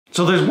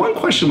So there's one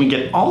question we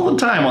get all the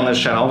time on this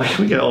channel.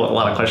 We get a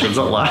lot of questions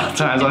a lot of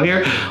times on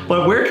here,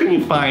 but where can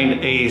you find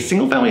a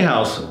single family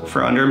house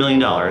for under $1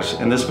 million?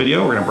 In this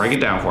video, we're gonna break it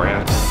down for you.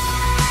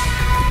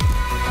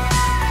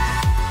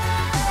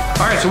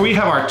 All right, so we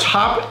have our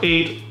top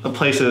 8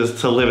 places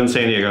to live in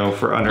San Diego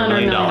for under $1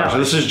 million. So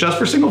this is just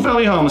for single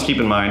family homes, keep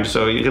in mind.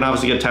 So you can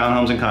obviously get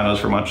townhomes and condos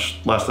for much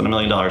less than $1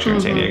 million here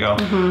in San Diego.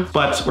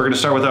 But we're gonna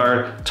start with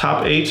our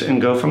top 8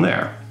 and go from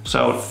there.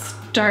 So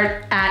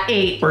start at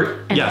 8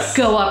 and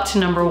go up to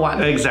number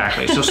 1.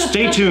 Exactly. So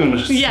stay tuned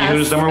to see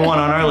who's number 1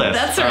 on our list.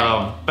 That's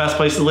right. Best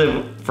place to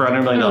live for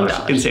under $1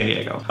 million in San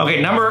Diego.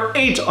 Okay, number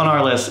 8 on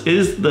our list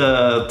is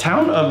the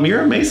town of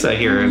Mira Mesa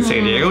here in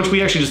San Diego, which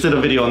we actually just did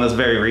a video on this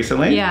very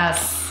recently.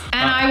 Yes.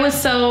 And I was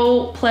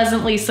so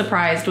pleasantly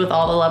surprised with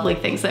all the lovely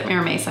things that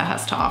Mira Mesa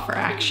has to offer,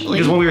 actually.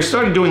 Because when we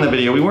started doing the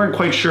video, we weren't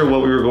quite sure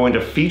what we were going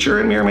to feature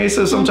in Mira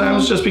Mesa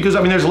sometimes, just because,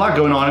 I mean, there's a lot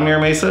going on in Mira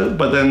Mesa,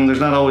 but then there's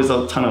not always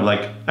a ton of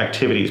like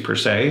activities per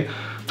se.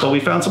 But we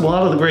found a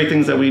lot of the great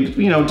things that we,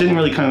 didn't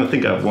really kind of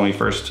think of when we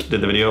first did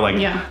the video, like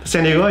the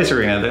San Diego Ice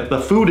Arena. The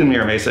food in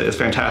Mira Mesa is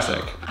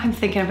fantastic. I'm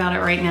thinking about it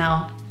right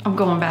now. I'm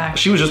going back.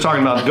 She was just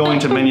talking about going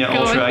to Minya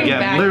Ultra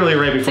again, literally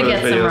right before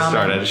this video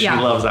started. She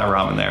loves that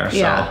ramen there.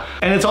 So.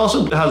 And it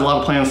also has a lot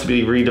of plans to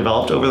be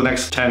redeveloped over the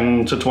next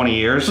 10 to 20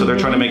 years. So they're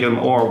trying to make it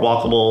more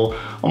walkable,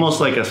 almost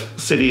like a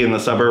city in the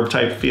suburb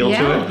type feel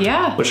to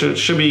it. Which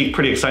should be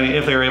pretty exciting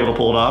if they're able to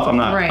pull it off. I'm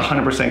not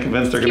 100%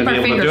 convinced they're going to be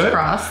able to do it.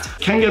 Crossed.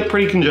 Can get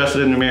pretty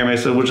congested in Mira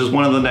Mesa, which is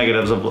one of the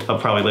negatives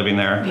of probably living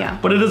there. Yeah.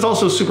 But it is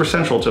also super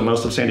central to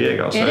most of San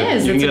Diego. So it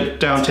is. You can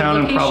get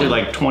downtown in probably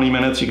like 20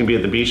 minutes. You can be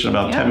at the beach in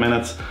about 10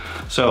 minutes.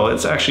 So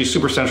it's actually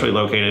super centrally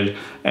located.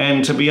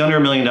 And to be under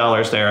 $1 million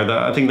there,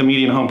 I think the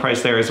median home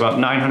price there is about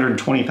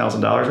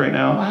 $920,000 right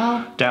now.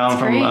 Wow. Down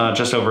from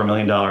just over $1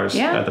 million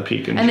at the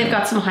peak. And they've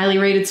got some highly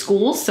rated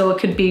schools, so it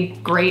could be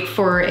great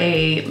for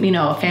a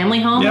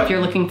family home if you're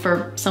looking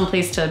for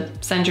someplace to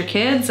send your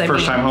kids.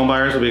 First-time home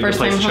buyers would be a good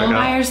place to check out. First-time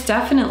home buyers,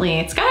 definitely.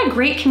 It's got a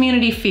great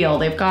community feel.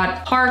 They've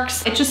got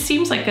parks. It just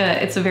seems like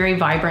it's a very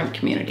vibrant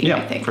community,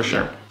 I think. For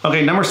sure.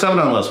 Okay, number 7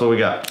 on the list, what we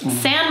got?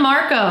 San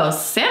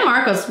Marcos. San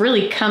Marcos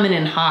really coming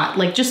in hot,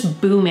 like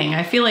just booming.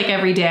 I feel like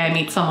every day I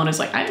meet someone who's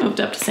like, I moved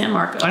up to San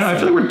Marcos. I know, I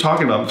feel like we're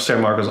talking about San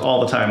Marcos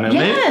all the time.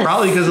 And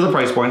probably because of the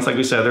price points, like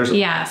we said, there's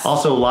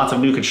also lots of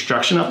new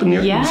construction up in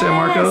San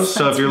Marcos.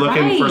 So if you're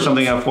looking for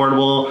something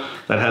affordable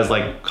that has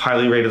like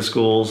highly rated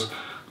schools,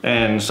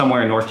 and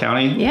somewhere in North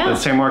County,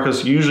 San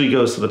Marcos usually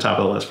goes to the top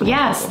of the list for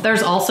most people.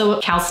 There's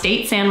also Cal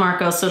State San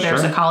Marcos, so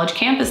there's a college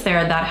campus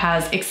there that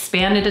has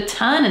expanded a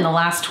ton in the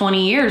last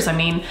 20 years. I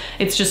mean,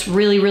 it's just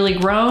really, really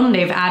grown.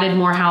 They've added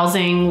more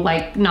housing,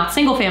 like not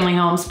single family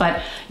homes,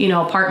 but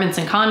apartments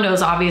and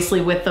condos,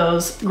 obviously with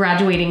those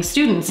graduating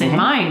students in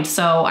mind.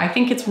 So I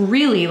think it's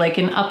really like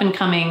an up and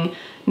coming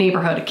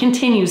neighborhood. It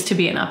continues to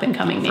be an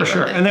up-and-coming neighborhood. For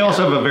sure. And they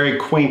also have a very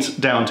quaint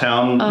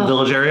downtown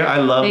village area. I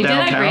love downtowns.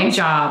 They did a great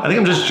job. I think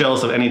I'm just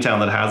jealous of any town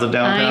that has a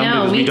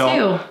downtown because we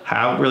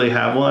don't really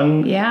have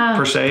one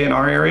per se in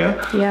our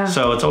area.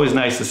 So it's always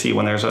nice to see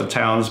when there's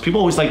towns. People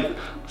always like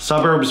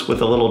suburbs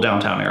with a little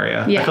downtown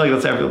area. I feel like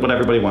that's what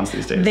everybody wants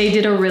these days. They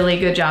did a really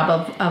good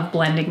job of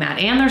blending that.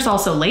 And there's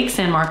also Lake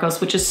San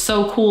Marcos, which is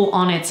so cool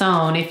on its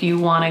own. If you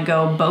want to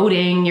go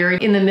boating, you're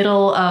in the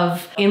middle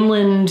of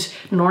inland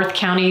North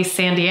County,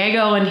 San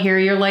Diego, and here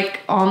you're like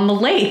on the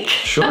lake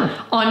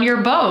on your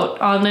boat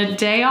on a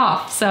day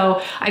off.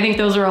 So I think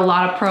those are a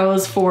lot of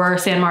pros for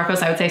San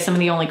Marcos. I would say some of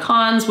the only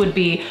cons would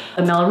be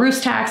the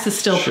Mello-Roos tax is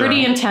still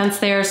pretty intense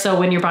there. So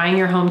when you're buying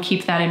your home,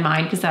 keep that in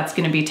mind because that's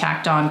going to be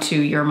tacked on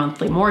to your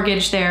monthly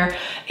mortgage there.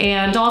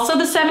 And also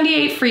the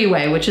 78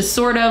 freeway, which is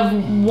sort of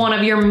one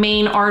of your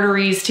main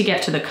arteries to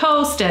get to the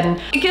coast,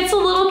 and it gets a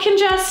little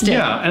congested.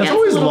 Yeah, and it's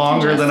always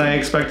longer than I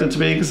expect it to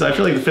be because I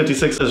feel like the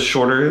 56 is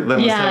shorter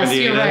than the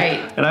 78 you're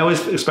right. And I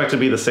always expect it to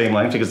be the same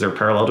length because they're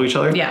parallel to each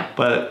other.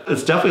 But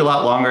it's definitely a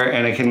lot longer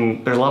and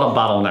there's a lot of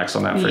bottlenecks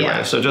on that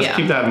freeway. So just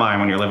keep that in mind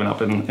when you're living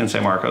up in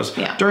San Marcos.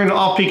 During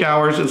off-peak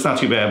hours, it's not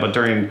too bad, but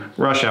during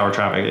rush hour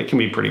traffic, it can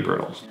be pretty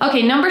brutal.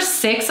 Okay, number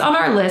 6 on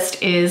our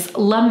list is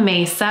La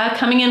Mesa,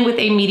 coming in with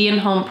a median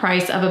home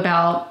price of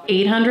about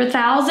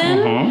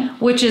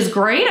 $800,000, which is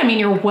great. I mean,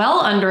 you're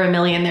well under $1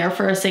 million there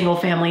for a single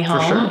family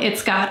home.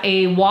 It's got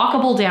a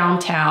walkable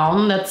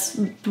downtown that's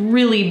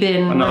really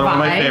been Another one of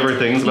my favorite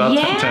things about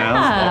towns.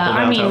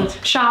 I mean,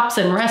 shops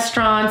and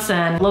restaurants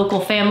and local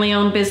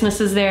family-owned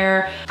businesses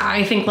there.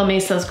 I think La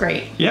Mesa is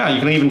great. Yeah, you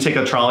can even take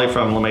a trolley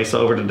from La Mesa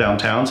over to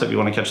downtown. So if you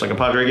want to catch like a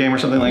Padre game or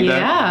something like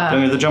that, you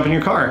have to jump in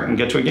your car and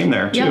get to a game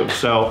there too.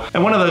 So,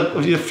 and one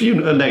of the few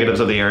negatives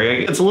of the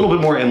area, it's a little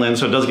bit more inland,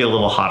 so it does get a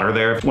little hotter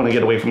there if you want to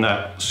get away from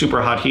that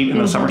super hot heat in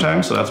the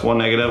summertime. So that's one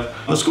negative.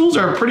 The schools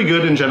are pretty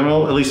good in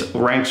general, at least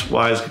ranked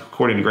wise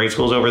according to grade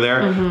schools over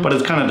there, but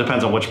it kind of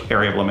depends on which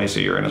area of La Mesa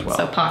you're in as well.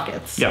 So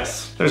pockets.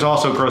 Yes. There's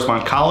also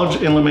Grossmont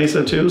College in La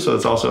Mesa too, so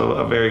it's also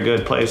a very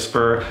good place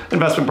for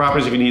investment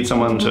properties if you need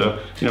someone to,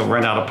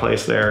 rent out a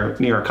place there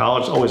near a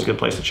college. It's always a good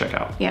place to check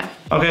out. Yeah.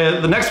 Okay,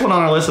 the next one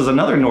on our list is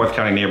another North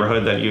County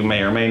neighborhood that you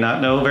may or may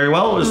not know very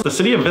well. Is the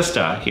city of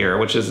Vista here,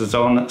 which is its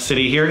own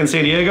city here in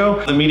San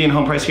Diego. The median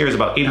home price here is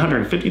about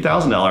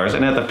 $850,000,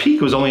 and at the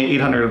peak it was only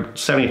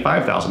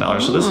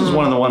 $875,000. So this is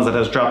one of the ones that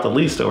has dropped the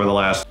least over the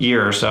last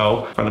year or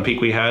so from the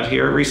peak we had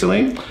here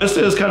recently.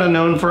 Vista is kind of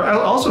known for,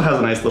 also has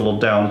a nice little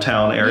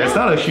downtown area. It's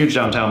not a huge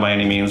downtown by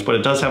any means, but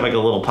it does have like a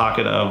little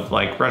pocket of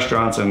like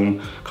restaurants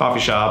and coffee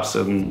shops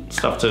and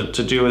stuff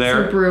to do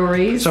there.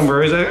 Some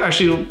breweries.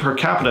 Actually, per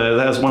capita, it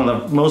has one of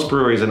the most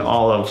breweries in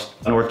all of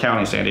North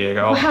County, San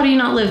Diego. Well, how do you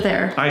not live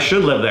there? I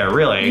should live there,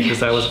 really,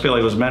 because I feel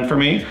like it was meant for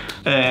me.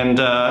 And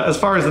as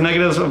far as the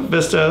negatives of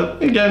Vista,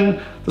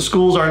 again, the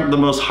schools aren't the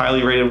most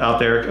highly rated out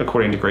there,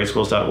 according to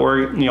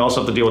gradeschools.org. You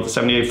also have to deal with the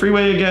 78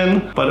 freeway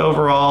again. But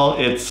overall,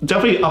 it's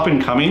definitely up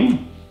and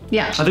coming.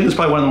 Yeah. I think it's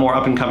probably one of the more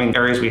up-and-coming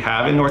areas we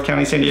have in North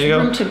County, San Diego.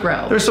 There's room to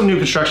grow. There's some new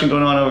construction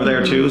going on over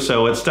there too,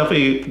 so it's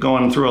definitely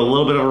going through a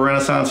little bit of a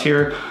renaissance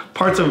here.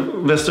 Parts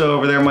of Vista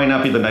over there might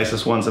not be the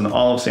nicest ones in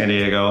all of San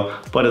Diego,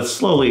 but it's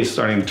slowly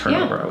starting to turn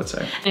over, I would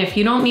say. And if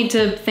you don't need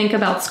to think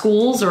about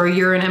schools or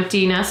you're an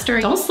empty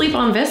nester, don't sleep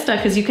on Vista,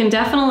 because you can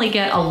definitely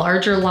get a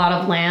larger lot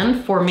of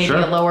land for maybe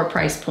a lower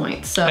price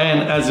point. So,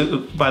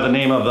 and by the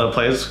name of the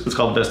place, it's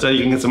called Vista,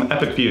 you can get some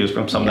epic views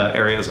from some of the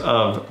areas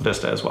of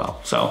Vista as well.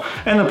 So,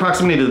 and the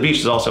proximity to the beach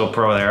is also a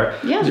pro there.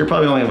 Yeah. You're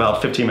probably only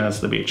about 15 minutes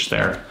to the beach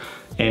there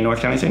in North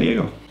County, San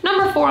Diego.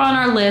 Number 4 on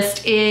our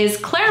list is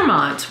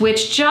Claremont,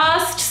 which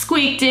just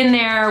squeaked in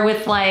there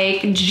with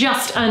like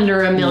just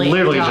under $1 million.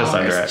 Literally just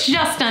under it.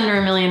 Just under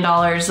 $1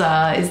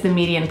 million is the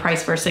median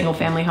price for a single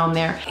family home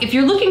there. If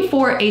you're looking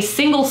for a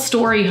single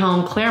story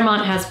home,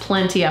 Claremont has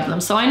plenty of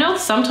them. So I know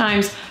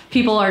sometimes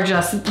people are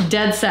just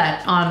dead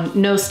set on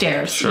no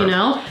stairs, you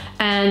know?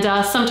 And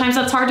sometimes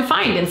that's hard to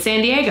find in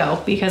San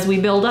Diego because we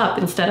build up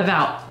instead of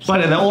out.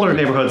 But in the older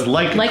neighborhoods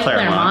like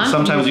Claremont,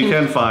 sometimes you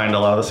can find a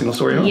lot of the single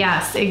story homes.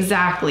 Yes,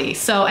 exactly.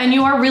 So, and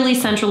you are really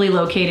centrally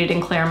located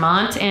in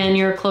Claremont, and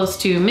you're close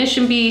to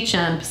Mission Beach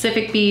and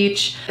Pacific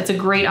Beach. It's a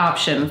great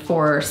option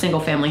for single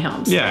family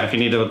homes. Yeah, if you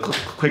need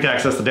quick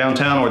access to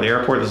downtown or the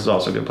airport, this is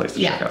also a good place to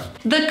check out.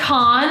 The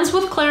cons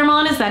with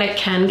Claremont is that it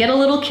can get a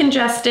little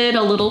congested,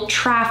 a little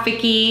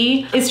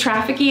trafficky. Is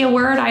trafficky a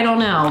word? I don't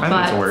know. I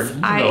think it's a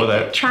word. I know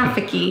that.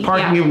 Trafficky.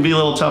 Parking would be a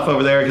little tough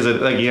over there because,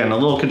 again, a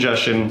little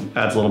congestion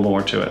adds a little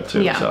more to it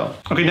too. So,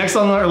 okay, next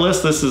on our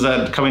list, this is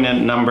coming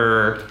in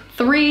number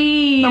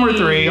 3. Number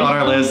 3 on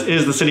our list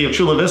is the city of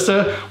Chula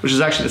Vista, which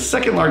is actually the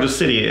second largest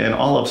city in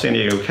all of San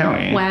Diego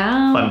County.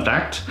 Wow. Fun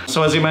fact.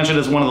 So as you mentioned,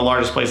 it's one of the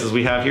largest places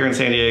we have here in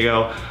San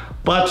Diego.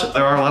 But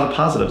there are a lot of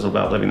positives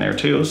about living there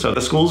too. So the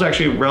school's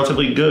actually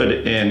relatively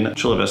good in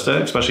Chula Vista,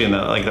 especially in the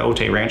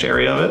Otay Ranch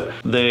area of it.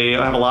 They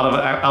have a lot of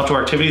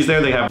outdoor activities there.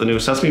 They have the new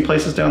Sesame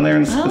Places down there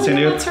in San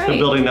Diego. That's right. They're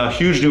building a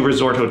huge new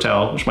resort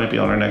hotel, which might be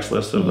on our next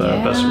list of the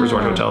best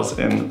resort hotels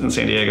in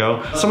San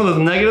Diego. Some of the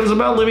negatives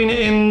about living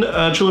in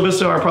Chula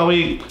Vista are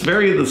probably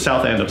very at the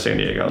south end of San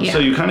Diego. So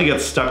you kind of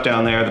get stuck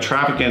down there. The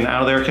traffic in and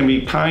out of there can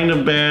be kind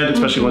of bad,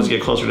 especially once you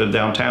get closer to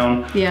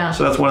downtown.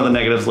 So that's one of the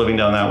negatives living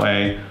down that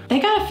way. They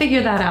gotta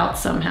figure that out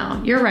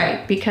somehow. You're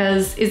right,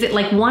 because is it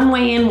like one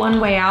way in, one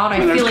way out? I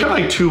mean, there's kind of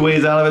like 2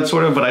 ways out of it,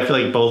 sort of, but I feel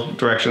like both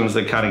directions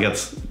it kind of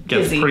gets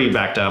pretty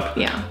backed up.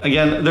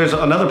 Again, there's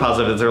another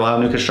positive is there's a lot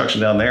of new construction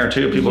down there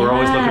too. People are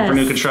always looking for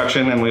new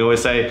construction, and we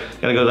always say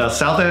you gotta go to the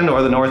south end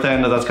or the north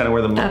end. That's kind of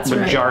where the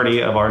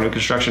majority of our new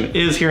construction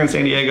is here in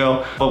San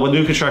Diego. But with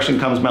new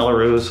construction comes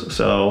Melrose,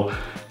 so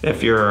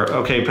if you're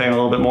okay paying a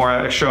little bit more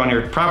extra on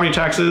your property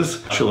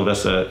taxes, Chula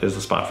Vista is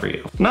the spot for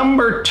you.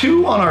 Number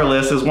 2 on our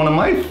list is one of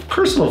my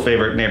personal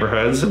favorite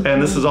neighborhoods,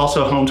 and this is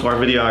also home to our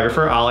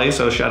videographer, Ollie,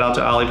 so shout out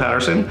to Ollie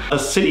Patterson. The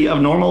city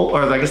of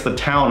the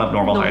town of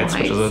Normal Heights,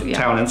 which is a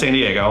town in San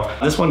Diego.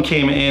 This one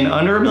came in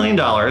under $1 million,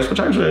 which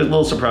I was a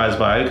little surprised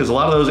by, because a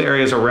lot of those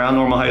areas around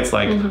Normal Heights,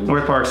 like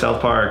North Park,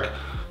 South Park,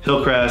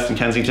 Hillcrest and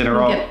Kensington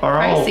are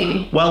all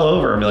well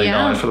over $1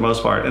 million for the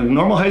most part. And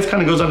Normal Heights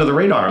kind of goes under the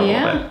radar a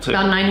little bit too.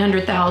 About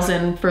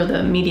 $900,000 for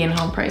the median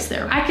home price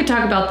there. I could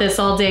talk about this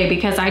all day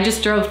because I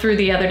just drove through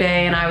the other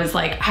day and I was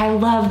like, I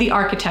love the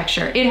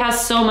architecture. It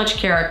has so much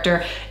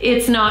character.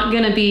 It's not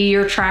gonna be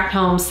your tract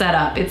home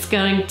setup. It's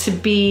going to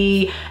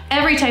be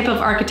every type of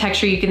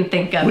architecture you can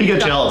think of. We get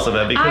jealous of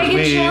it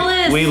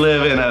because we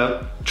live in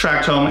a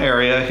tract home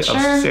area of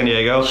San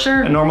Diego.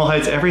 And Normal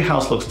Heights, every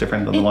house looks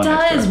different than the one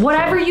next door. It does.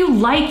 Whatever you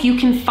like, you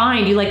can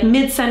find. You like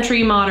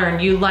mid-century modern,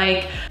 you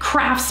like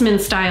craftsman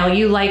style,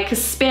 you like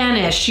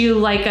Spanish, you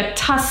like a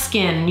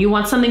Tuscan, you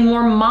want something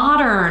more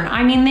modern.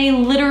 I mean, they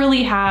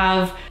literally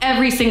have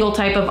every single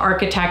type of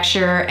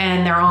architecture,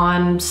 and they're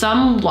on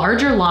some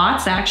larger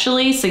lots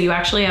actually. So you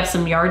actually have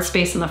some yard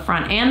space in the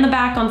front and the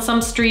back on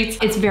some streets.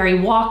 It's very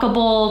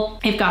walkable.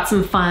 They've got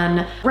some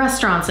fun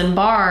restaurants and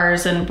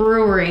bars and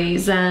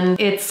breweries, and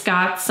It's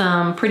got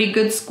some pretty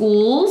good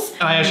schools.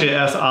 I actually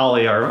asked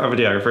Ollie, our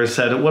videographer,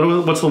 said,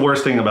 what's the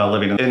worst thing about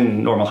living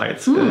in Normal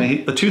Heights?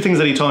 And the two things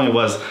that he told me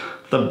was,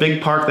 the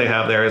big park they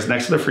have there is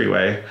next to the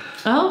freeway,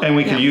 and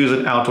we could use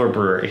an outdoor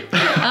brewery.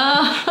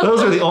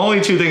 Those are the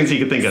only two things he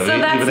could think of. So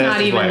that's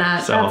not even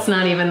that. So that's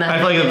not even that. I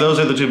feel like those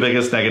are the two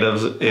biggest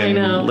negatives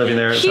in living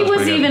there. He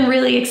was even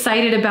really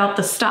excited about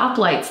the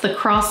stoplights, the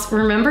cross.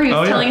 Remember, he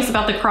was telling us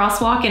about the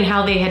crosswalk and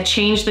how they had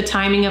changed the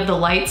timing of the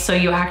lights, so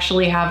you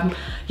actually have.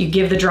 You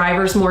give the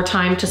drivers more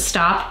time to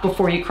stop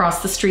before you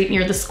cross the street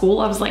near the school.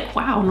 I was like,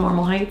 wow,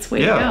 Normal Heights, way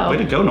to go. Yeah, way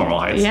to go, Normal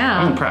Heights.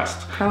 Yeah. I'm impressed.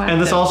 Proactive.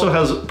 And this also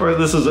has,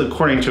 this is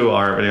according to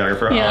our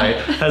videographer, Ollie,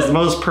 has the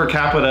most per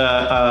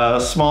capita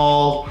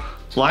small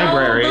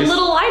libraries. Oh, the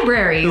little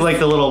libraries. Like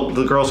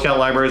the Girl Scout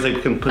libraries they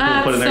can put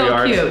in their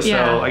yards. Cute,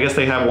 so I guess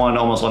they have one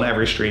almost on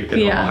every street in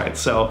Normal Heights.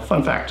 So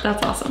fun fact.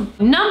 That's awesome.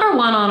 Number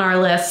one on our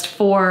list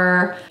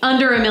for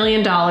under $1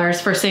 million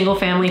for single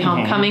family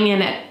home, coming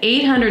in at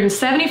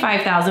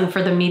 $875,000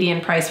 for the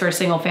median price for a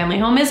single family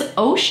home, is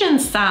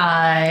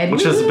Oceanside.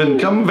 Which has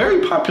become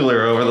very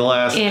popular over the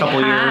last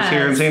couple years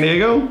here in San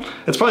Diego.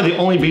 It's probably the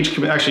only beach,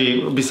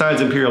 actually,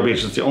 besides Imperial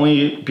Beach, it's the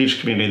only beach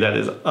community that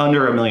is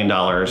under $1 million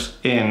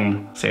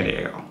in San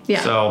Diego.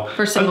 Yeah, so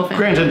for single family.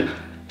 Granted,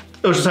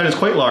 Oceanside is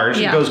quite large.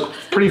 It goes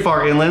pretty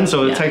far inland,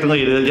 so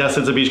technically, yes,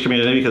 it's a beach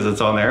community because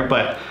it's on there,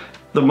 but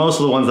most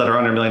of the ones that are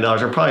under $1 million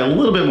are probably a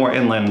little bit more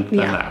inland than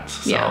that.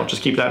 So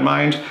just keep that in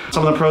mind.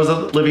 Some of the pros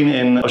of living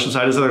in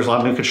Oceanside is that there's a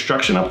lot of new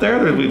construction up there.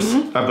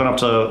 I've gone up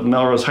to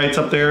Melrose Heights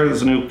up there.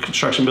 There's a new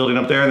construction building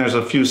up there, and there's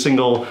a few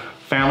single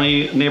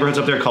family neighborhoods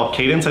up there called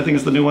Cadence, I think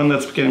is the new one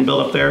that's getting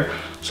built up there.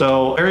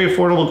 So very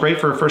affordable, great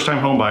for first-time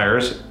home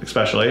buyers,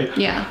 especially.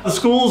 Yeah. The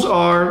schools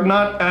are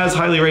not as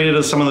highly rated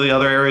as some of the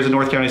other areas in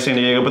North County, San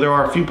Diego, but there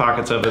are a few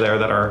pockets over there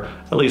that are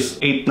at least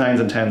 8s,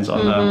 9s, and 10s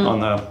on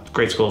the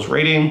great schools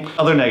rating.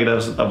 Other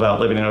negatives about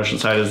living in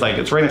Oceanside is like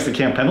it's right next to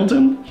Camp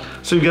Pendleton,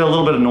 so you get a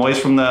little bit of noise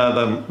from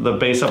the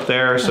base up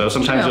there. So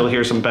sometimes you'll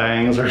hear some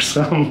bangs or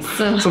some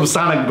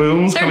sonic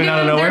booms coming out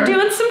of nowhere. They're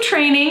doing some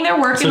training. They're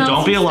working on some stuff. So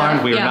don't be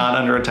alarmed. We are not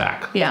under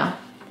attack. Yeah.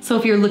 So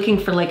if you're looking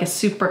for like a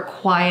super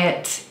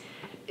quiet,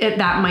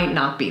 that might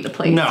not be the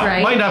place, right? No,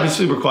 it might not be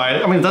super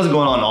quiet. I mean, it doesn't go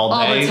on all day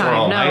all the time. or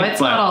all night. No,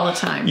 it's not all the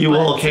time. You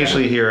will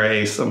occasionally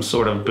hear some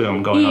sort of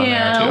boom going on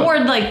there too. Or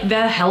like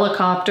the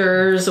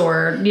helicopters,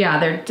 or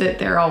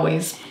they're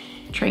always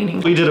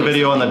training. We did a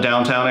video on the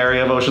downtown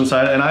area of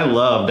Oceanside, and I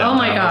love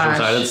downtown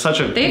Oceanside. It's such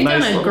a They've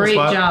nice done a great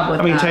spot. job with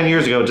that. I mean, 10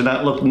 years ago, it did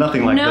not look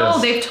nothing like this. No,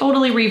 they've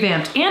totally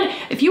revamped. And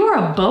if you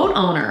are a boat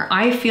owner,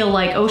 I feel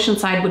like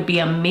Oceanside would be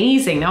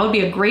amazing. That would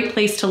be a great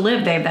place to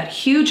live. They have that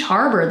huge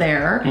harbor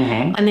there,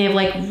 and they have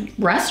like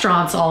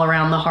restaurants all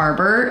around the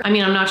harbor. I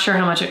mean, I'm not sure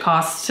how much it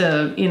costs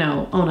to,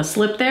 own a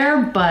slip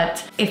there,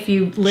 but if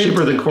you live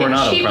cheaper than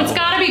Coronado, it's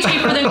got to be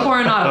cheaper than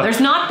Coronado.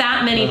 There's not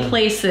that many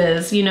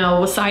places,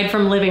 aside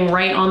from living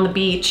right on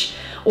the beach,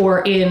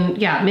 or in,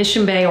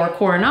 Mission Bay or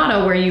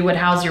Coronado, where you would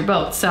house your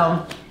boat.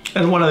 So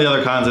And one of the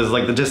other cons is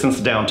like the distance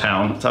to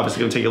downtown. It's obviously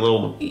going to take a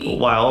little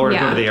while, or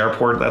go to the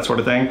airport, that sort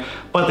of thing.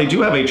 But they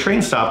do have a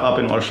train stop up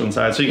in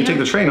Oceanside, so you can take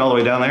the train all the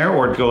way down there,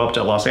 or go up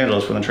to Los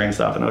Angeles from the train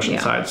stop in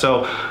Oceanside.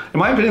 So, in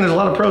my opinion, there's a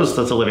lot of pros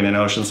to living in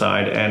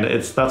Oceanside, and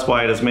that's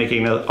why it is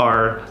making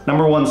our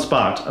 #1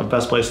 spot of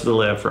best places to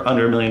live for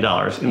under $1 million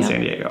in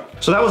San Diego.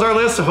 So that was our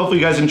list. So hopefully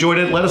you guys enjoyed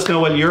it. Let us know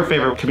what your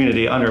favorite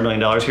community under $1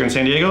 million here in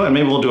San Diego, and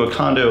maybe we'll do a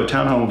condo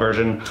townhome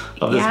version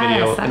of this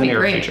video in the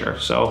near future.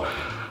 So.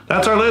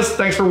 That's our list.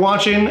 Thanks for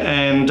watching,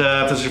 and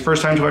if this is your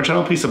first time to our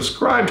channel, please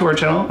subscribe to our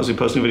channel as we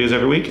post new videos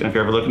every week. And if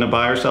you're ever looking to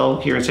buy or sell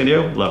here in San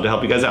Diego, we'd love to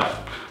help you guys out.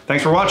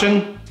 Thanks for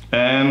watching,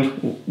 and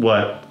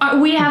what?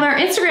 We have our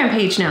Instagram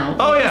page now.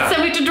 Oh yeah.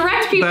 So we have to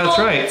direct people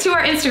to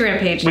our Instagram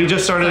page now. We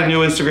just started a new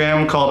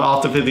Instagram called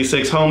Off the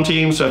 56 Home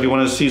Team, so if you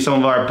want to see some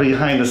of our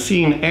behind the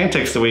scene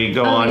antics that we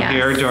go on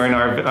here during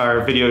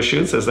our video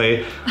shoots, as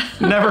they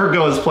never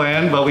go as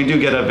planned, but we do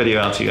get a video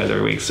out to you guys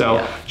every week.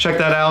 So check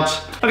that out.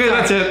 Okay,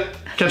 that's it.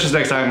 Catch us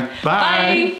next time. Bye.